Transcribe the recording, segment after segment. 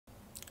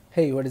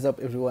Hey, what is up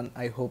everyone?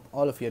 I hope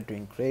all of you are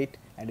doing great,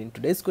 and in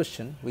today's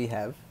question we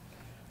have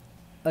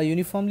a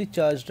uniformly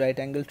charged right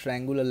angle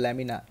triangular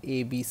lamina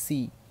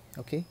ABC,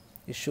 okay,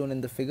 is shown in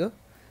the figure.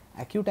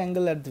 Acute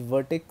angle at the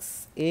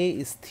vertex A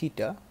is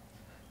theta.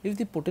 If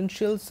the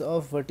potentials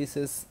of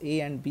vertices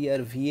A and B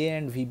are VA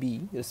and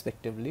VB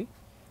respectively,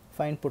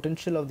 find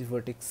potential of the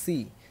vertex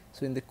C.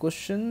 So in the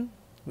question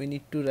we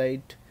need to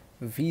write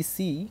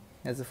VC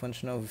as a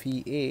function of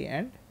VA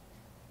and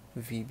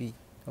VB,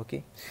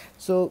 okay.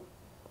 So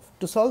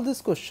to solve this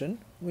question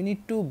we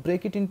need to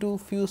break it into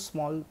few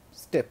small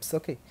steps,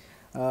 okay.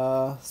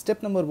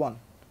 Step number 1,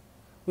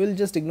 we'll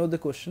just ignore the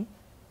question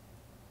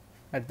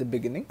at the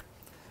beginning.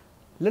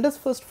 Let us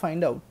first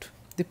find out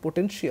the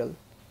potential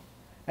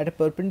at a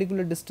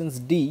perpendicular distance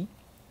d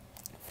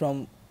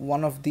from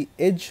one of the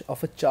edge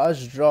of a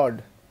charged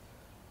rod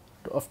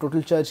of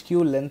total charge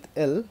q length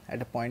L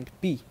at a point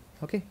P,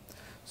 okay.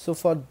 So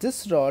for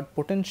this rod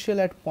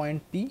potential at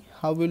point P,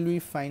 how will we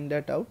find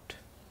that out?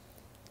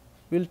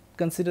 We'll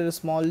consider a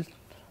small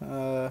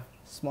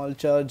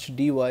charge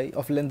dy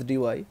of length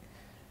dy,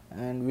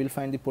 and we'll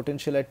find the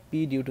potential at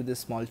P due to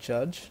this small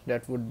charge.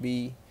 That would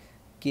be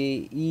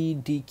Ke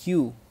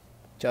dq,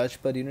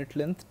 charge per unit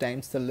length,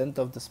 times the length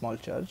of the small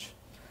charge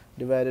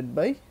divided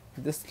by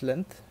this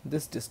length,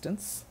 this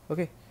distance,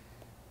 okay.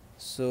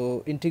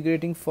 So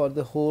integrating for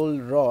the whole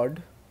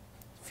rod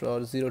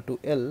for 0 to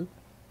L,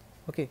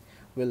 okay,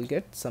 we'll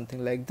get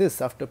something like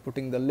this after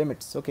putting the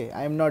limits, okay.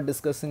 I am not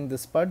discussing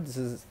this part, this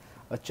is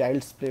a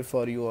child's play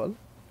for you all,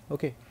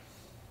 okay.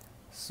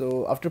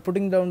 So after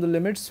putting down the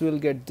limits we'll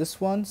get this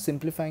one.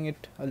 Simplifying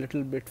it a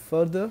little bit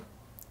further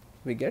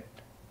we get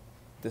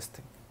this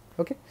thing,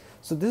 okay.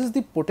 So this is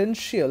the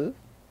potential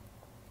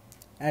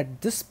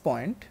at this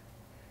point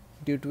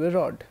due to a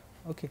rod,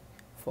 okay,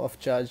 of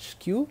charge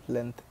q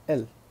length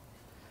L.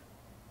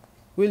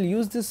 We'll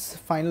use this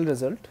final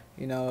result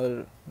in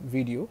our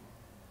video.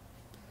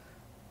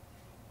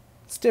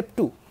 Step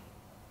 2,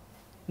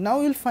 now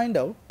we'll find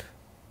out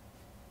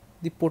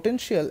the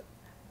potential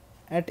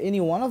at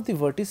any one of the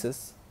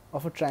vertices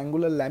of a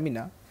triangular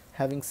lamina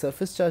having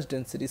surface charge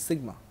density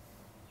sigma.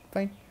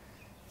 Fine.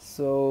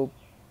 So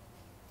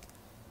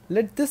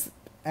let this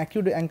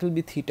acute angle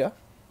be theta,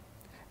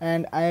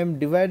 and I am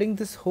dividing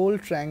this whole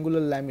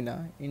triangular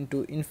lamina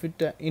into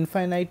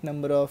infinite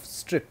number of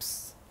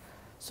strips.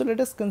 So let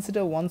us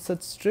consider one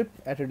such strip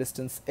at a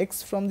distance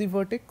x from the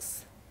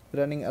vertex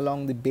running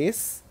along the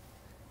base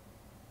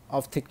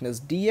of thickness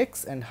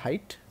dx and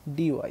height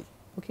dy,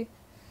 okay.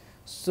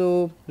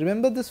 So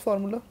remember this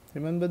formula,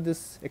 remember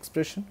this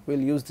expression,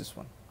 we'll use this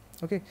one,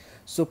 okay.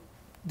 So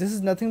this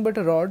is nothing but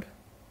a rod,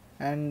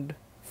 and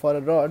for a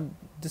rod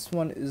this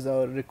one is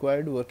our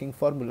required working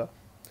formula.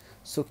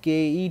 So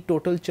Ke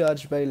total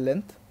charge by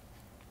length,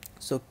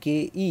 so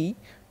Ke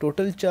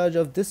total charge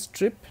of this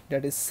strip,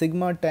 that is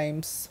sigma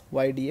times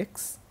y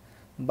dx,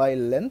 by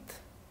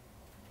length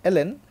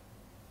ln,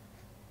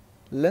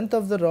 length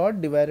of the rod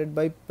divided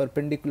by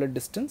perpendicular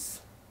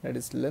distance, that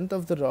is length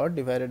of the rod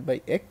divided by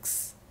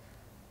x,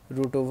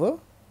 root over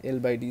L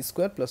by d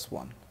square plus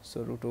 1.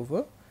 So root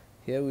over,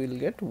 here we will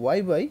get y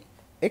by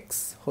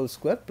x whole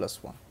square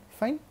plus 1.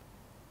 Fine,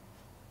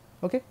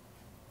 okay.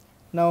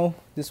 Now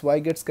this y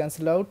gets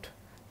cancelled out.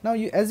 Now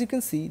as you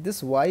can see,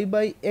 this y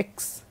by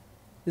x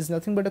is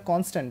nothing but a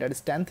constant, that is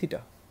tan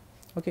theta,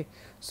 okay.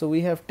 So we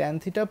have tan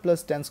theta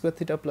plus tan square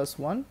theta plus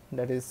 1,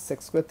 that is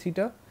sec square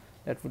theta,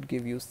 that would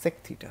give you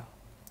sec theta,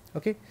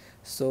 okay.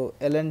 So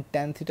ln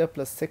tan theta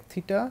plus sec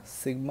theta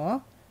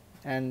sigma,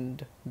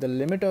 and the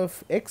limit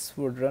of x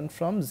would run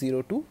from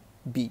 0 to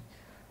b,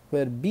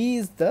 where b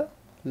is the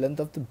length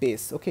of the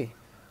base, okay.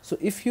 So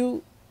if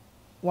you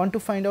want to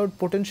find out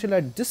potential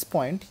at this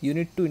point, you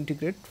need to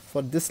integrate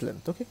for this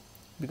length, okay,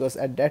 because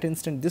at that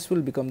instant this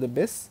will become the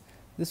base,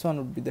 this one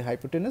would be the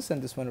hypotenuse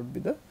and this one would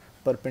be the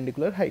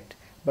perpendicular height.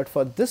 But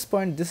for this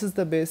point, this is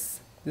the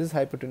base, this is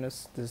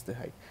hypotenuse, this is the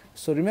height.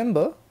 So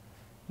remember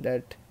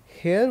that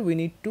here we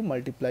need to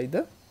multiply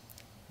the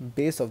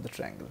base of the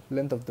triangle,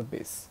 length of the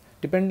base,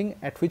 depending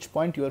at which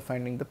point you are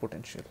finding the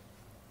potential.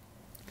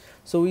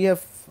 So we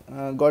have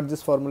got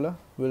this formula,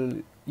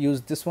 we'll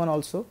use this one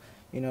also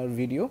in our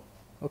video,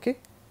 okay.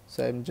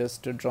 So I am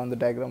just drawn the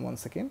diagram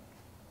once again.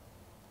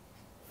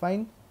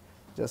 Fine,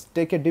 just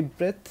take a deep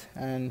breath,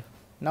 and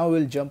now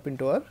we'll jump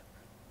into our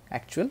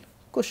actual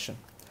question.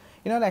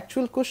 In our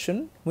actual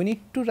question we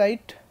need to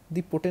write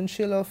the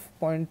potential of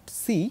point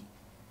C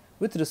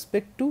with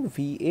respect to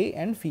VA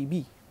and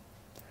VB.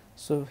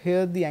 So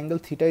here the angle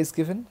theta is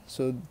given,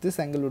 so this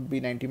angle would be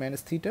 90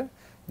 minus theta,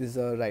 this is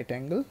a right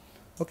angle,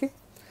 okay.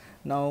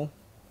 Now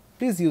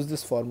please use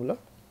this formula,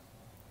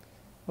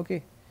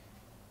 okay.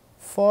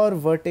 For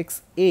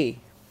vertex A,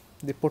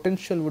 the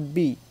potential would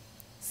be,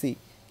 see,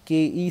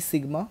 Ke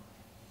sigma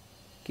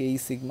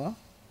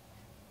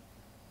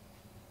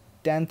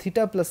tan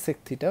theta plus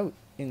sec theta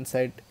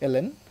inside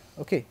ln,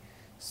 okay.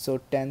 So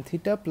tan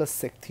theta plus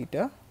sec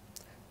theta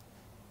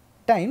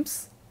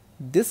times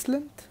this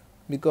length,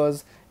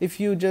 because if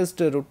you just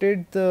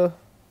rotate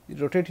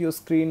your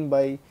screen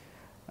by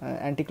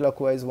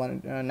anti-clockwise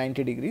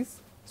 90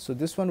 degrees, So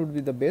this one would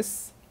be the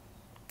base.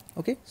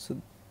 Okay,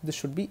 so this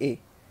should be A.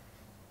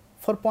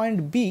 For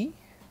point B,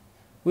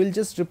 we'll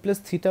just replace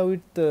theta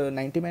with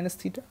 90 minus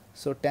theta.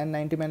 So tan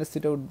 90 minus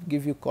theta would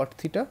give you cot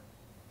theta.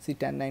 See,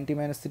 tan 90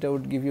 minus theta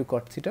would give you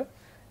cot theta,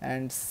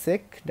 and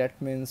sec,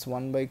 that means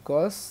 1 by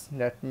cos,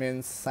 that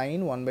means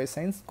sine, 1 by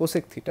sine,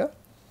 cosec theta.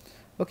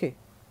 Okay,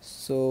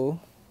 so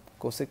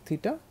cosec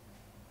theta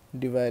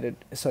divided,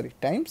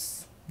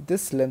 times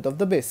this length of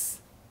the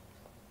base.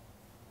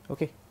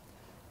 Okay,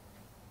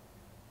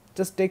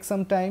 just take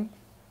some time.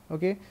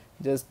 Okay,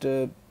 just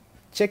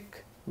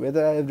check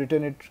whether I have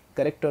written it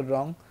correct or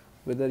wrong,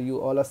 whether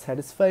you all are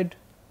satisfied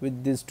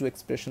with these two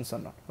expressions or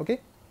not. Okay,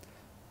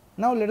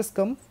 now let us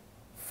come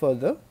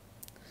further.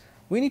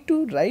 We need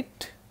to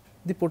write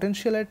the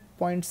potential at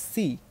point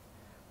C,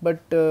 but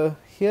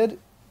here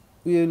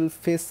we will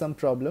face some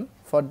problem.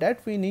 For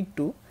that, we need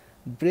to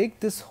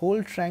break this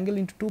whole triangle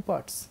into two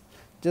parts.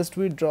 Just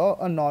we draw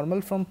a normal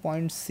from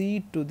point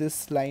C to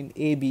this line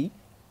AB.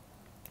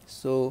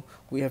 So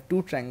we have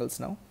two triangles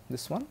now,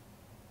 this one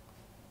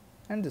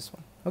and this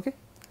one. Okay,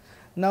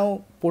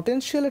 now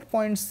potential at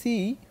point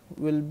C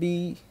will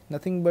be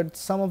nothing but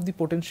sum of the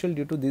potential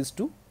due to these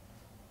two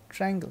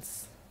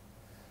triangles.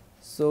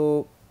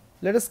 So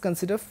let us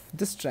consider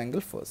this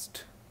triangle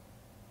first.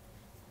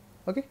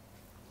 Okay,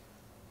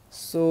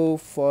 so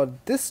for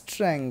this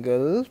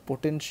triangle,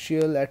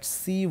 potential at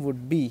C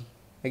would be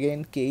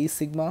again Ke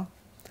sigma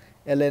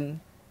ln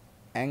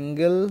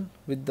angle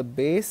with the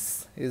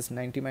base is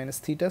 90 minus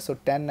theta. So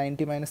tan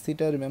 90 minus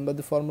theta, remember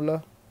the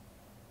formula.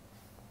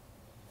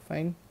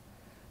 Fine.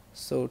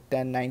 So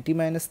tan 90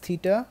 minus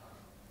theta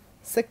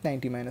sec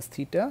 90 minus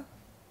theta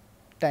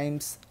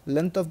times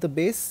length of the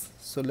base.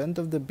 So length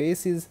of the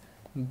base is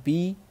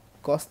b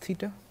cos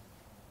theta.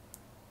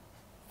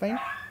 Fine.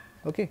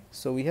 Okay,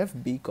 so we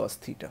have b cos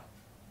theta.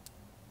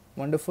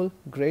 Wonderful,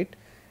 great.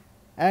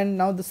 And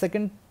now the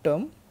second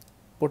term,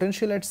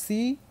 potential at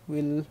C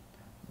will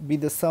be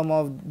the sum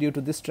of due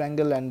to this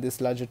triangle and this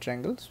larger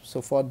triangle.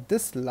 So for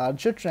this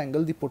larger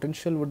triangle, the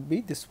potential would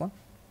be this one,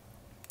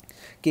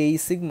 Ke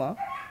sigma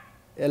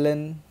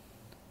ln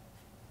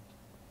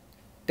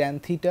tan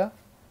theta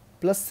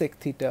plus sec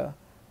theta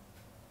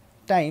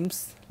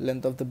times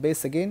length of the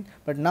base again,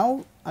 but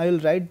now I will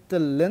write the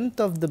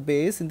length of the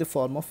base in the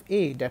form of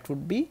A, that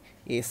would be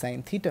A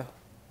sin theta.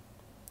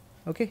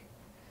 Okay,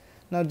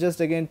 now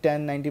just again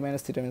tan 90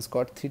 minus theta means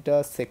cot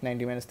theta, sec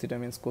 90 minus theta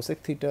means cosec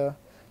theta.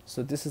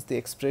 So this is the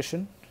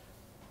expression.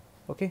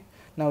 Okay,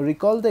 now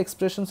recall the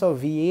expressions of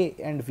VA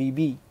and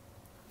VB.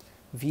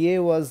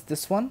 VA was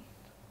this one,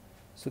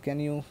 so can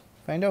you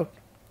find out?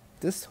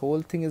 This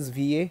whole thing is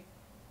VA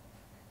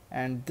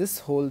and this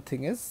whole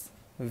thing is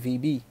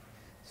VB.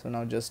 So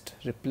now just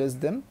replace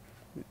them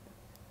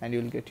and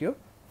you will get your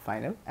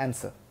final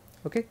answer.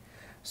 Okay,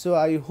 so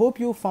I hope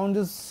you found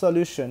this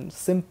solution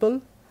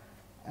simple,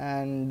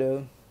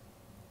 and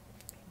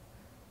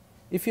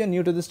if you are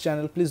new to this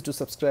channel, please do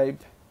subscribe,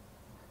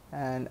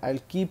 and I'll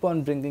keep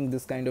on bringing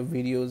this kind of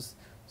videos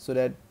so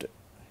that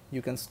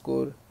you can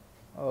score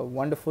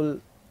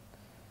wonderful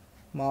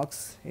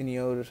marks in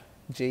your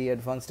JEE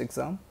advanced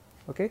exam.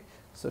 Okay,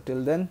 so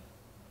till then,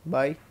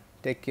 bye,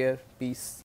 take care, peace.